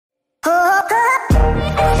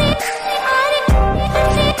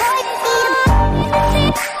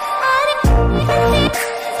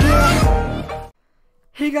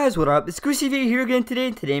guys, what up? It's TheGooseTV here again today,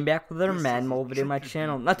 and today I'm back with another Madden Mobile video on my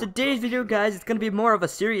channel. Now today's video, guys, it's going to be more of a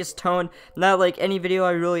serious tone, not like any video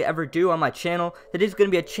I really ever do on my channel. Today's going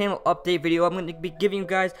to be a channel update video. I'm going to be giving you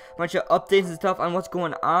guys a bunch of updates and stuff on what's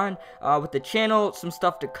going on with the channel, some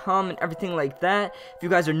stuff to come and everything like that. If you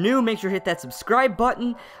guys are new, make sure to hit that subscribe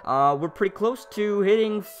button. We're pretty close to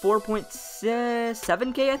hitting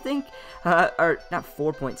 4.7k, I think, or not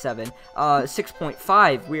 4.7,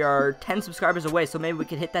 6.5. We are 10 subscribers away, so maybe we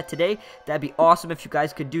could hit that today. That'd be awesome if you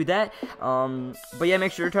guys could do that. But yeah,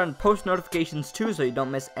 make sure to turn on post notifications too, so you don't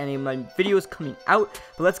miss any of my videos coming out.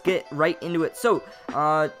 But let's get right into it. So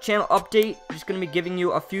channel update, just gonna be giving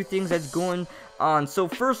you a few things that's going on. So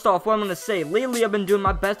first off, what I'm gonna say, lately I've been doing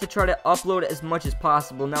my best to try to upload as much as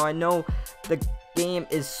possible. Now I know the game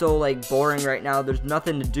is so like boring right now. There's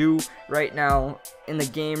nothing to do right now in the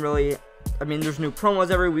game, really. I mean, there's new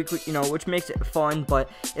promos every week, you know, which makes it fun, but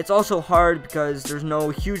it's also hard because there's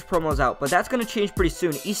no huge promos out. But that's going to change pretty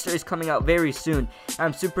soon. Easter is coming out very soon.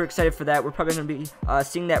 I'm super excited for that. We're probably going to be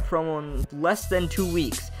seeing that promo in less than 2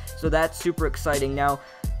 weeks, so that's super exciting. Now,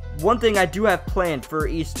 one thing I do have planned for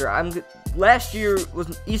Easter, last year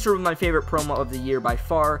Easter was my favorite promo of the year by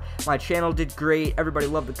far. My channel did great. Everybody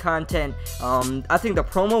loved the content. I think the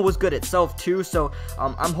promo was good itself too. So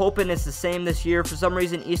I'm hoping it's the same this year. For some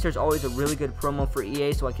reason, Easter's always a really good promo for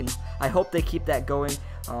EA. So I hope they keep that going.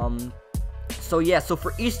 So yeah, so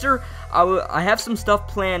for Easter, I have some stuff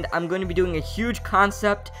planned. I'm going to be doing a huge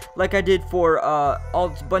concept like I did for a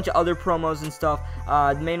bunch of other promos and stuff.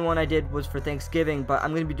 The main one I did was for Thanksgiving, but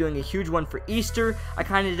I'm going to be doing a huge one for Easter. I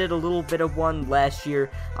kind of did a little bit of one last year,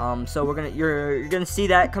 so you're gonna see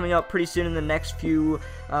that coming up pretty soon in the next few,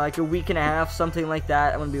 like a week and a half, something like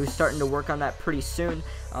that. I'm going to be starting to work on that pretty soon.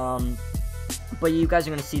 But you guys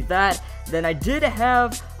are going to see that. Then I did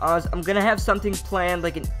have, I'm going to have something planned,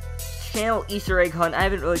 like an channel Easter egg hunt. I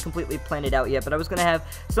haven't really completely planned it out yet, but I was gonna have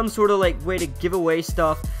some sort of like way to give away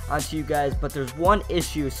stuff to you guys, but there's one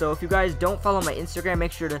issue. So if you guys don't follow my Instagram,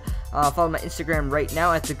 make sure to follow my Instagram right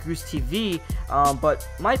now at TheGooseTV. But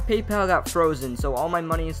my PayPal got frozen, so all my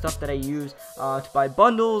money and stuff that I use to buy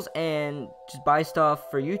bundles and just buy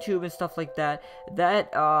stuff for YouTube and stuff like that,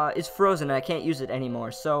 is frozen and I can't use it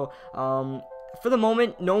anymore. So for the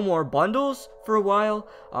moment, no more bundles for a while.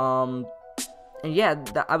 And yeah,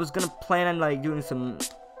 I was gonna plan on like doing some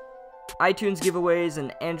iTunes giveaways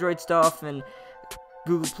and Android stuff and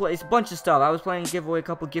Google Play, a bunch of stuff. I was planning to give away a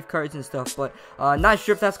couple gift cards and stuff, but not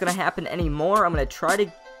sure if that's gonna happen anymore. I'm gonna try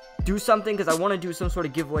to do something because I want to do some sort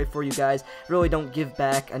of giveaway for you guys. Really don't give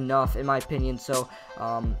back enough, in my opinion. So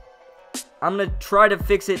I'm going to try to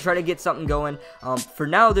fix it, try to get something going. For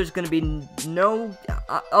now, there's going to be no,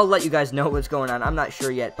 I'll let you guys know what's going on. I'm not sure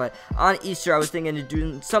yet, but on Easter, I was thinking of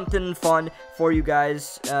doing something fun for you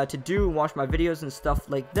guys to do, watch my videos and stuff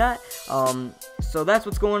like that. So that's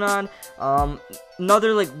what's going on.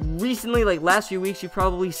 Another, like, recently, like, last few weeks, you've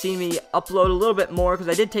probably seen me upload a little bit more,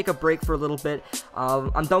 because I did take a break for a little bit.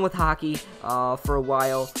 I'm done with hockey for a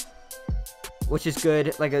while, which is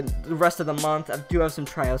good. Like the rest of the month, I do have some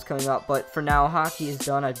tryouts coming up, but for now, hockey is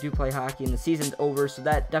done. I do play hockey, and the season's over, so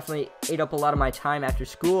that definitely ate up a lot of my time after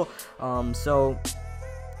school. So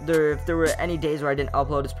if there were any days where I didn't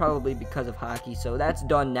upload, it's probably because of hockey. So that's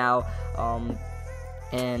done now,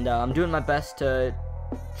 and I'm doing my best to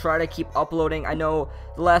try to keep uploading. I know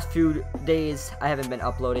the last few days I haven't been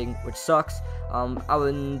uploading, which sucks. On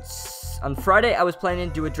Friday, I was planning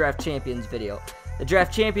to do a Draft Champions video. The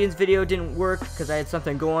Draft Champions video didn't work because I had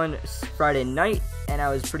something going Friday night, and I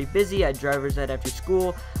was pretty busy. I had driver's ed after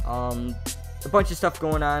school, a bunch of stuff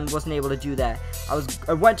going on, wasn't able to do that.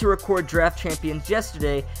 I went to record Draft Champions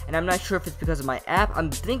yesterday, and I'm not sure if it's because of my app. I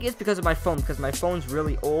think it's because of my phone, because my phone's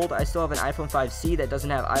really old. I still have an iPhone 5C that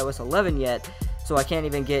doesn't have iOS 11 yet, so I can't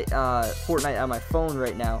even get Fortnite on my phone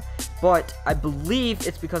right now. But I believe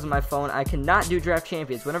it's because of my phone. I cannot do Draft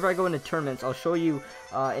Champions. Whenever I go into tournaments, I'll show you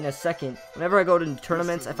in a second. Whenever I go to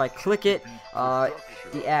tournaments, if I click it,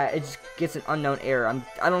 it just gets an unknown error.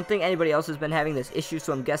 I don't think anybody else has been having this issue,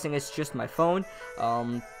 so I'm guessing it's just my phone.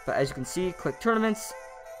 But as you can see, click tournaments.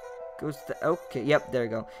 Goes to okay, yep, there you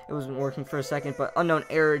go. It wasn't working for a second, but unknown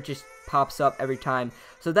error just pops up every time.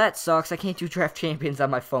 So that sucks. I can't do Draft Champions on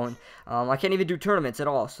my phone. I can't even do tournaments at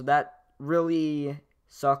all. So that really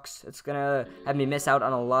sucks. It's gonna have me miss out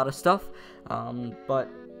on a lot of stuff. But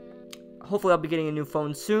hopefully I'll be getting a new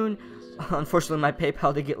phone soon. Unfortunately, my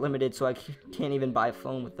PayPal did get limited, so I can't even buy a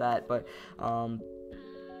phone with that. But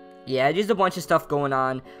yeah, just a bunch of stuff going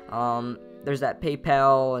on. There's that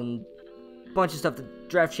PayPal and a bunch of stuff. The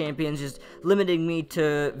Draft Champions just limiting me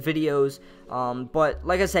to videos. But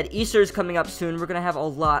like I said, Easter is coming up soon. We're gonna have a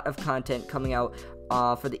lot of content coming out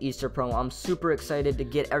for the Easter promo. I'm super excited to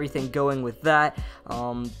get everything going with that.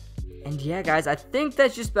 And yeah, guys, I think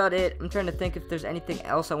that's just about it. I'm trying to think if there's anything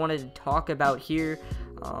else I wanted to talk about here.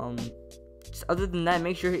 Just other than that,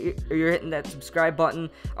 make sure you're hitting that subscribe button.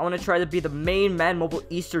 I want to try to be the main Madden Mobile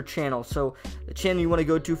Easter channel. So the channel you want to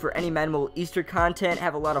go to for any Madden Mobile Easter content,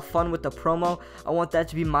 have a lot of fun with the promo. I want that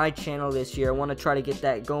to be my channel this year. I want to try to get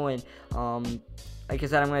that going. Like I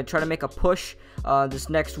said, I'm going to try to make a push this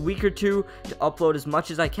next week or two to upload as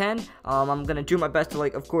much as I can. I'm going to do my best to,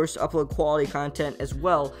 like, of course, upload quality content as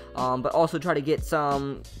well, but also try to get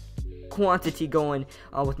some quantity going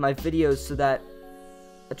with my videos so that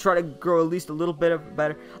I try to grow at least a little bit of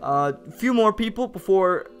better. A few more people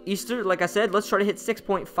before Easter. Like I said, let's try to hit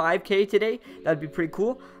 6.5K today. That'd be pretty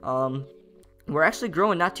cool. We're actually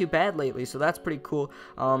growing not too bad lately, so that's pretty cool.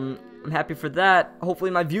 I'm happy for that. Hopefully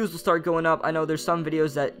my views will start going up. I know there's some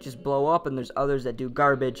videos that just blow up and there's others that do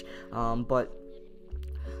garbage, but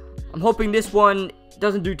I'm hoping this one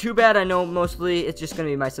doesn't do too bad. I know mostly it's just going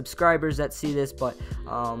to be my subscribers that see this, but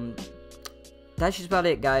that's just about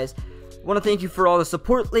it, guys. I want to thank you for all the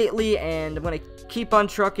support lately, and I'm going to keep on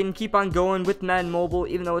trucking, keep on going with Madden Mobile,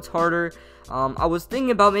 even though it's harder. I was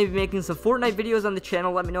thinking about maybe making some Fortnite videos on the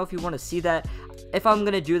channel. Let me know if you want to see that. If I'm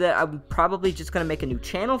going to do that, I'm probably just going to make a new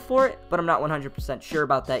channel for it, but I'm not 100% sure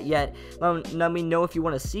about that yet. Let me know if you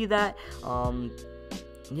want to see that.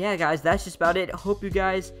 Yeah, guys, that's just about it. Hope you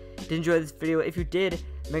guys did enjoy this video. If you did,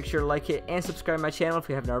 make sure to like it and subscribe to my channel if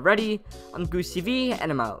you haven't already. I'm TheGooseTV,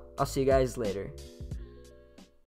 and I'm out. I'll see you guys later.